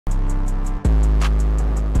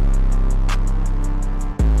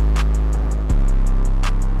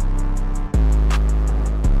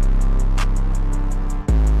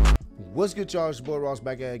What's good, y'all? It's your boy Ross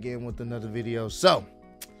back at it again with another video. So,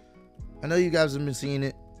 I know you guys have been seeing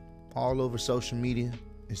it all over social media.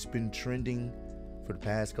 It's been trending for the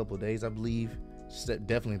past couple of days, I believe. It's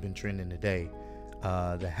definitely been trending today.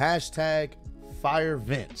 The hashtag fire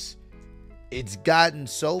vents. It's gotten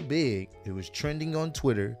so big, it was trending on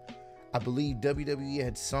Twitter. I believe WWE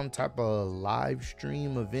had some type of live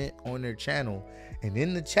stream event on their channel, and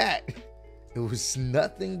in the chat, it was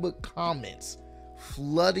nothing but comments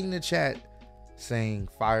flooding the chat saying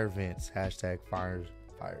fire vents, hashtag fire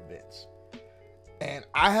vents. And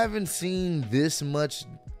I haven't seen this much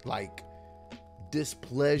like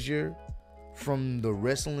displeasure from the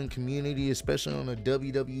wrestling community, especially on the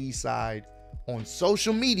WWE side on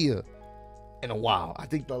social media, in a while. I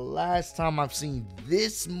think the last time I've seen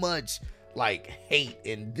this much like hate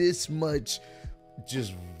and this much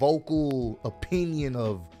just vocal opinion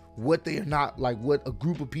of what they are not like, what a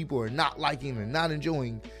group of people are not liking and not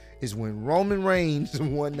enjoying, is when Roman Reigns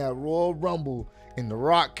won that Royal Rumble and The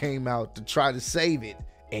Rock came out to try to save it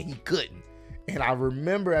and he couldn't. And I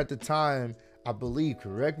remember at the time, I believe,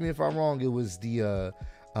 correct me if I'm wrong, it was the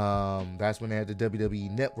that's when they had the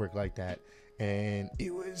WWE Network like that, and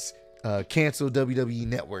it was cancel WWE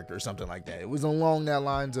Network or something like that. It was along that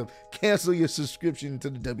lines of cancel your subscription to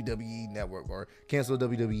the WWE Network or cancel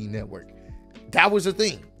WWE Network. That was a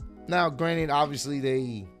thing. Now, granted, obviously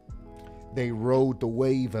they rode the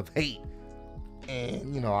wave of hate,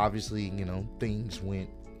 and obviously things went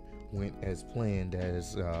as planned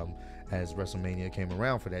as WrestleMania came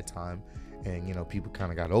around for that time, and people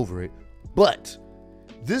kind of got over it. But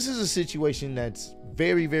this is a situation that's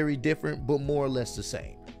very, very different, but more or less the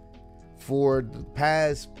same. For the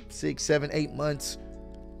past 6, 7, 8 months,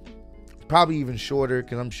 probably even shorter,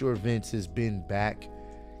 because I'm sure Vince has been back.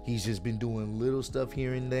 He's just been doing little stuff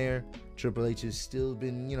here and there. Triple H has still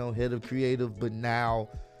been, head of creative, but now,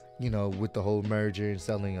 with the whole merger and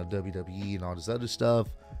selling of WWE and all this other stuff,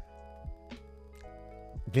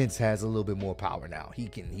 Vince has a little bit more power now. He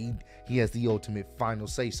has the ultimate final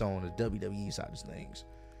say-so on the WWE side of things.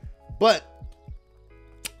 But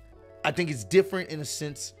I think it's different in a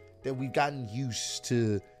sense that we've gotten used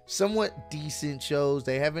to somewhat decent shows.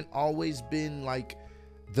 They haven't always been like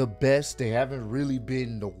the best. They haven't really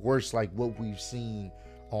been the worst, like what we've seen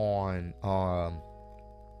on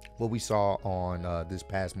what we saw on this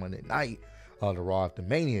past Monday night, the Raw after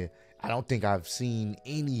Mania. I don't think I've seen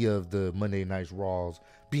any of the Monday Night Raws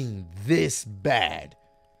being this bad.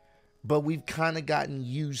 But we've kind of gotten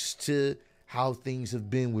used to how things have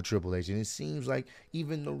been with Triple H. And it seems like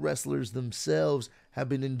even the wrestlers themselves have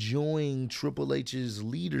been enjoying Triple H's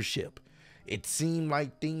leadership. It seemed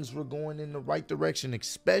like things were going in the right direction,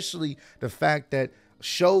 especially the fact that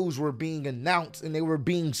shows were being announced and they were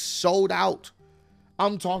being sold out.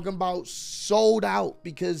 I'm talking about sold out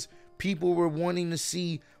because people were wanting to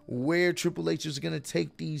see where Triple H is going to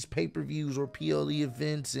take these pay-per-views or PLE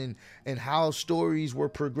events and how stories were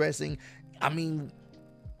progressing. I mean,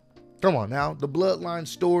 come on now. The Bloodline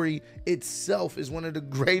story itself is one of the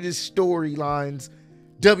greatest storylines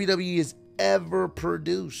WWE has ever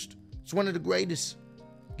produced. It's one of the greatest,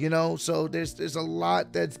 so there's a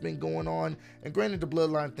lot that's been going on. And granted, the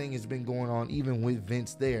Bloodline thing has been going on even with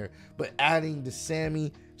Vince there, but adding the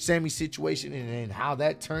Sammy situation and how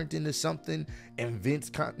that turned into something, and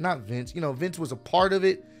Vince was a part of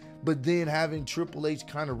it, but then having Triple H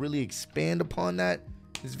kind of really expand upon that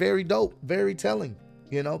is very dope, very telling.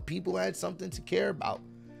 People had something to care about.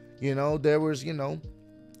 There was,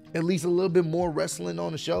 at least a little bit more wrestling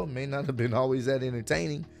on the show. May not have been always that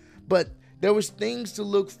entertaining, but there was things to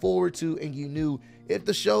look forward to, and you knew if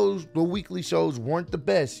the weekly shows weren't the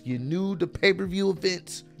best, you knew the pay-per-view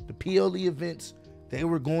events, the PLE events, they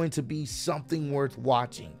were going to be something worth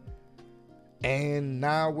watching. And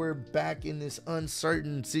now we're back in this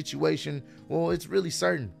uncertain situation. Well, it's really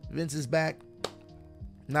certain. Vince is back.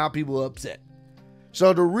 Now people are upset.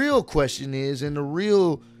 So the real question is, and the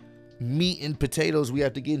real meat and potatoes we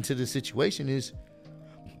have to get into the situation is,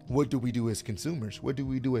 what do we do as consumers? What do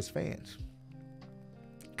we do as fans?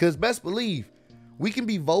 Because best believe, we can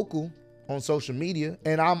be vocal on social media,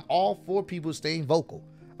 and I'm all for people staying vocal.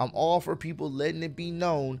 I'm all for people letting it be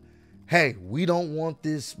known, hey, we don't want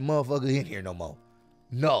this motherfucker in here no more.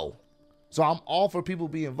 No. So I'm all for people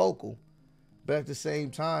being vocal, but at the same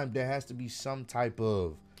time, there has to be some type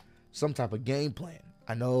of game plan.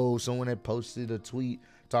 I know someone had posted a tweet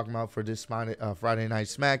talking about for this Friday Night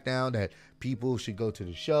SmackDown that people should go to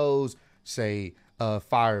the shows, say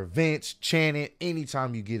fire events, chant it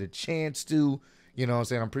anytime you get a chance to. You know what I'm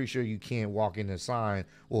saying? I'm pretty sure you can't walk in a sign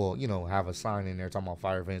or, have a sign in there talking about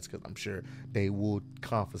fire events, because I'm sure they will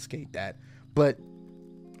confiscate that. But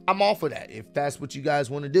I'm all for that if that's what you guys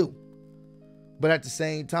want to do. But at the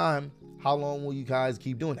same time, how long will you guys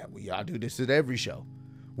keep doing that? Will y'all do this at every show?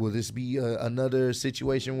 Will this be another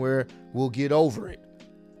situation where we'll get over it?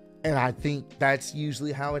 And I think that's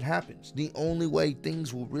usually how it happens. The only way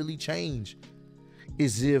things will really change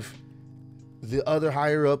is if the other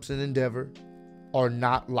higher-ups in Endeavor are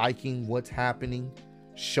not liking what's happening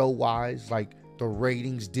show-wise, like the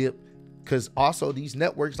ratings dip. Because also these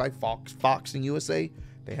networks like Fox and USA,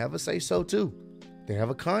 they have a say-so too. They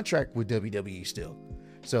have a contract with WWE still.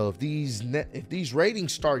 So if these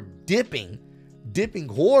ratings start dipping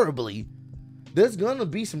horribly, there's gonna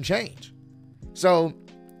be some change. So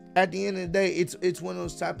at the end of the day, it's one of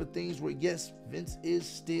those type of things where yes, Vince is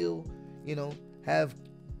still, have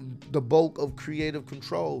the bulk of creative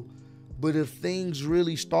control. But if things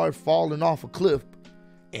really start falling off a cliff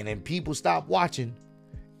and then people stop watching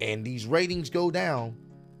and these ratings go down,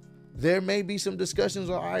 there may be some discussions.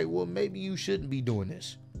 All right, well, maybe you shouldn't be doing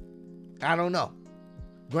this. I don't know.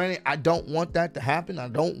 Granted, I don't want that to happen. I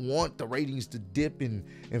don't want the ratings to dip and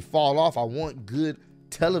fall off. I want good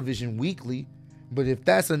television weekly. But if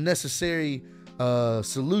that's a necessary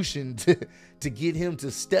solution to get him to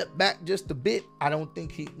step back just a bit, I don't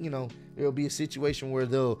think there'll be a situation where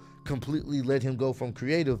they'll completely let him go from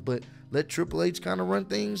creative, but let Triple H kind of run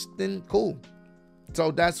things, then cool. So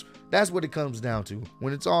that's what it comes down to.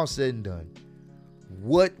 When it's all said and done,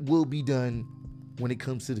 what will be done when it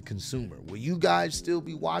comes to the consumer? Will you guys still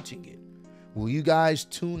be watching it? Will you guys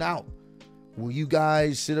tune out? Will you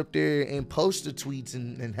guys sit up there and post the tweets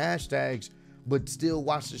and hashtags, but still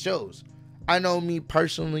watch the shows? I know me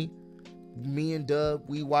personally, me and Dub,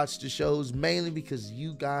 we watch the shows mainly because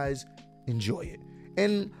you guys enjoy it.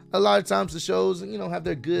 And a lot of times the shows, have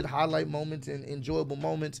their good highlight moments and enjoyable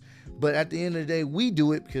moments. But at the end of the day, we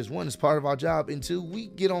do it because one, it's part of our job. And two, we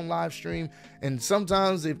get on live stream. And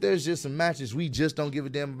sometimes if there's just some matches, we just don't give a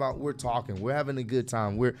damn about. We're talking. We're having a good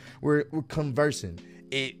time. We're conversing.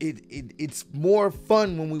 It's more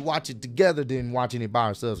fun when we watch it together than watching it by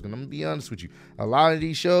ourselves. And I'm going to be honest with you. A lot of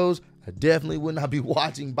these shows, I definitely would not be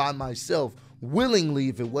watching by myself willingly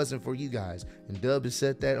if it wasn't for you guys. And Dub has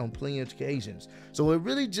said that on plenty of occasions. So it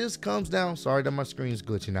really just comes down, sorry that my screen's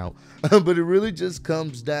glitching out, but it really just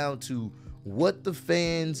comes down to what the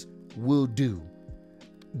fans will do.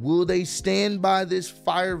 Will they stand by this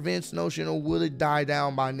fire Vince notion, or will it die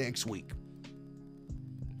down by next week?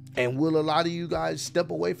 And will a lot of you guys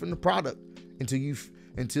step away from the product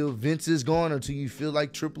until Vince is gone, or until you feel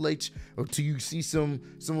like Triple H, or till you see some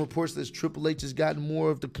reports that Triple H has gotten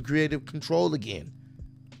more of the creative control again?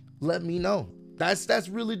 Let me know. That's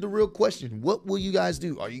really the real question. What will you guys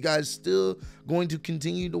do? Are you guys still going to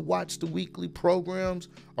continue to watch the weekly programs?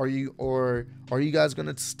 Are you guys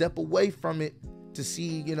going to step away from it to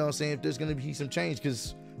see, if there's going to be some change?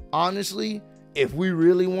 Because honestly, if we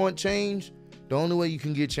really want change, the only way you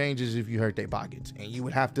can get change is if you hurt their pockets, and you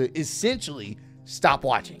would have to essentially stop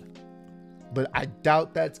watching. But I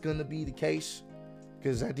doubt that's going to be the case,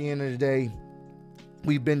 because at the end of the day,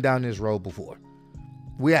 we've been down this road before.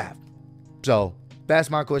 We have. So that's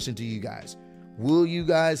my question to you guys. Will you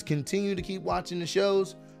guys continue to keep watching the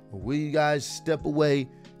shows, or will you guys step away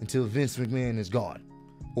until Vince McMahon is gone,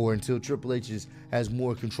 or until Triple H has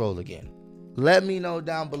more control again? Let me know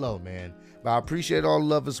down below, man. But I appreciate all the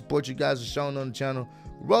love and support you guys are showing on the channel.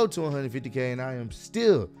 Road to 150K, and I am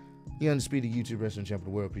still the undisputed YouTube wrestling champion of the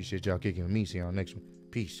world. Appreciate y'all kicking with me. See y'all next one.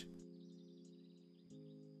 Peace.